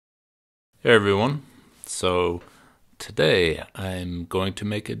Hey everyone. So today I'm going to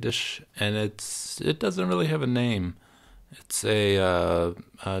make a dish, and it doesn't really have a name. It's a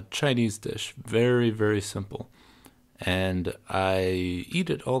Chinese dish, very simple, and I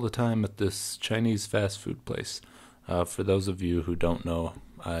eat it all the time at this Chinese fast food place. For those of you who don't know,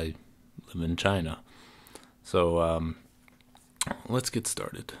 I live in China. So let's get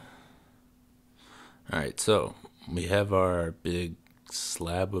started. All right, so we have our big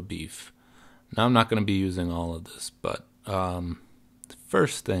slab of beef. Now, I'm not going to be using all of this, but the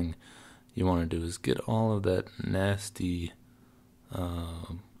first thing you want to do is get all of that nasty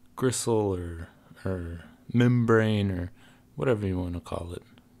gristle or membrane or whatever you want to call it.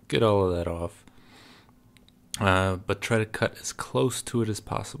 Get all of that off, but try to cut as close to it as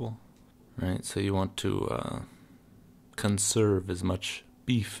possible. Right, so you want to conserve as much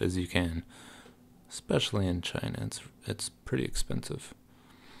beef as you can, especially in China. It's pretty expensive.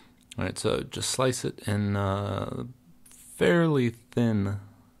 All right, so just slice it in fairly thin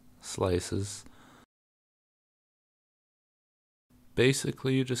slices.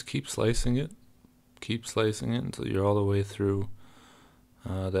 Basically, you just keep slicing it until you're all the way through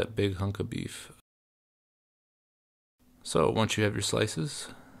that big hunk of beef. So once you have your slices,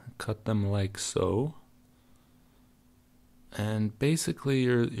 cut them like so. And basically,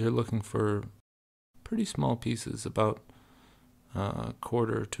 you're looking for pretty small pieces, about a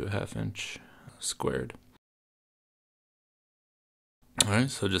quarter to a half inch squared. Alright,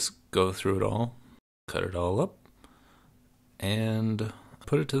 so just go through it all, cut it all up, and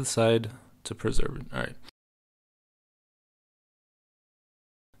put it to the side to preserve it. Alright.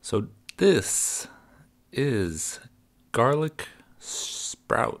 So this is garlic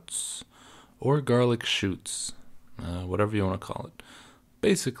sprouts or garlic shoots, whatever you want to call it.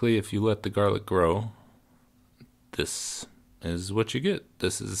 Basically, if you let the garlic grow, this is what you get.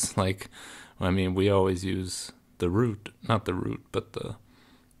 This is we always use the root, not the root, but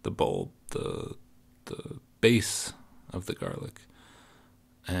the bulb, the base of the garlic.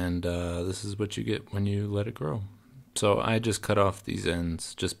 And this is what you get when you let it grow. So I just cut off these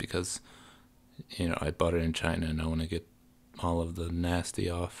ends just because, I bought it in China and I want to get all of the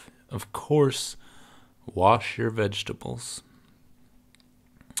nasty off. Of course, wash your vegetables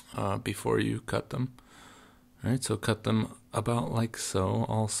before you cut them. Alright, so cut them about like so,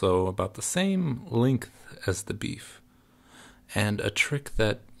 also about the same length as the beef. And a trick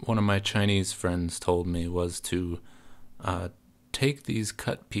that one of my Chinese friends told me was to take these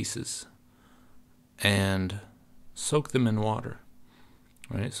cut pieces and soak them in water.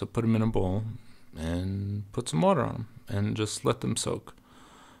 Right, so put them in a bowl and put some water on them and just let them soak.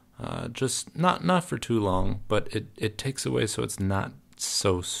 Just not for too long, but it takes away so it's not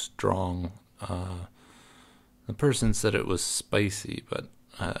so strong. The person said it was spicy, but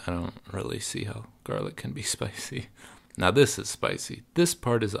I don't really see how garlic can be spicy. Now this is spicy. This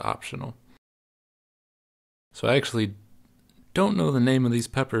part is optional. So I actually don't know the name of these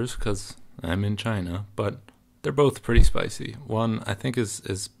peppers because I'm in China, but they're both pretty spicy. One I think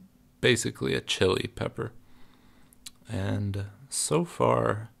is basically a chili pepper. And so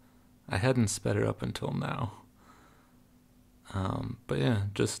far, I hadn't sped it up until now. But yeah,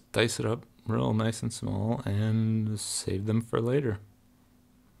 just dice it up real nice and small and save them for later.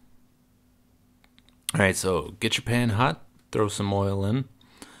 Alright, so get your pan hot, throw some oil in,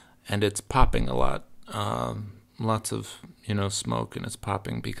 and it's popping a lot. Lots of, smoke, and it's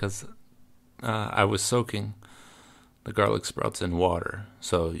popping because I was soaking the garlic sprouts in water.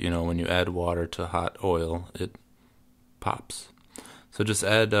 So, when you add water to hot oil, it pops. So just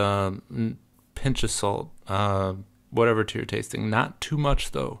add a pinch of salt, whatever to your tasting. Not too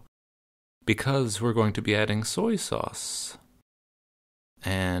much, though, because we're going to be adding soy sauce.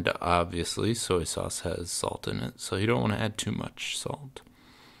 And obviously, soy sauce has salt in it, so you don't want to add too much salt.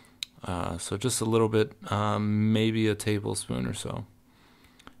 So just a little bit, maybe a tablespoon or so.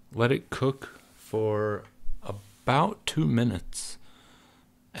 Let it cook for about 2 minutes,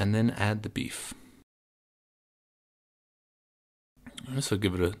 and then add the beef. So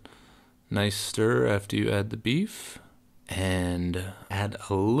give it a nice stir after you add the beef, and add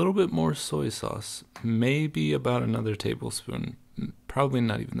a little bit more soy sauce, maybe about another tablespoon, probably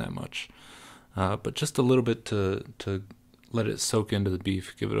not even that much, but just a little bit to let it soak into the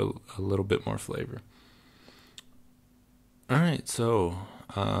beef, give it a little bit more flavor. Alright, so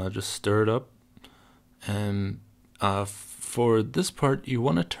just stir it up, and for this part you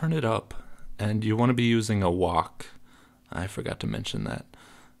want to turn it up, and you want to be using a wok. I forgot to mention that.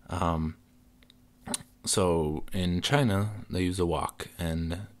 So in China, they use a wok,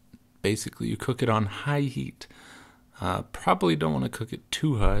 and basically you cook it on high heat. Probably don't want to cook it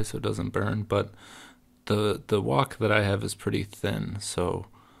too high so it doesn't burn, but the wok that I have is pretty thin, so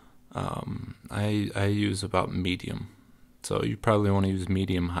I use about medium. So you probably want to use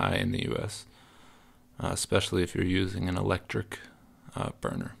medium high in the US, especially if you're using an electric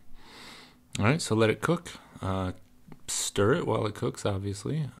burner. All right, so let it cook. Stir it while it cooks,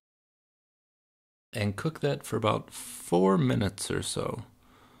 obviously, and cook that for about 4 minutes or so.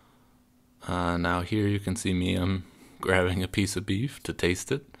 Now here you can see me. I'm grabbing a piece of beef to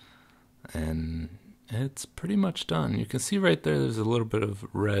taste it, and it's pretty much done. You can see right there there's a little bit of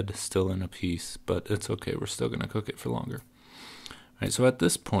red still in a piece, but it's okay. We're still going to cook it for longer. All right, so at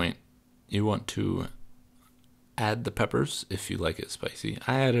this point, you want to add the peppers if you like it spicy.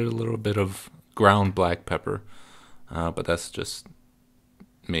 I added a little bit of ground black pepper, but that's just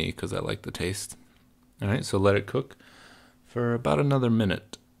me because I like the taste. All right, so let it cook for about another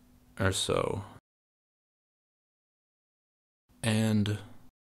minute or so. And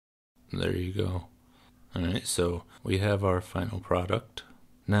there you go. All right, so we have our final product.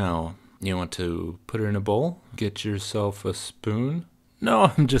 Now, you want to put it in a bowl, get yourself a spoon.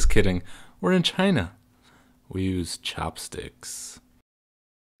 No, I'm just kidding. We're in China. We use chopsticks.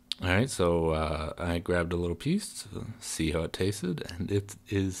 All right, so I grabbed a little piece to see how it tasted, and it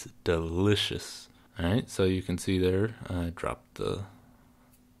is delicious. All right, so you can see there, I dropped the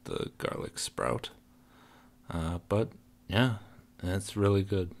garlic sprout. But yeah, that's really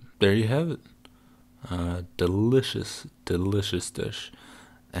good. There you have it. Delicious, delicious dish.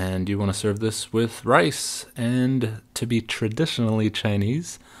 And you want to serve this with rice. And to be traditionally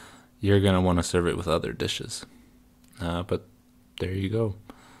Chinese, you're going to want to serve it with other dishes. But there you go.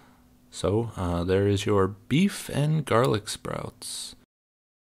 So there is your beef and garlic sprouts.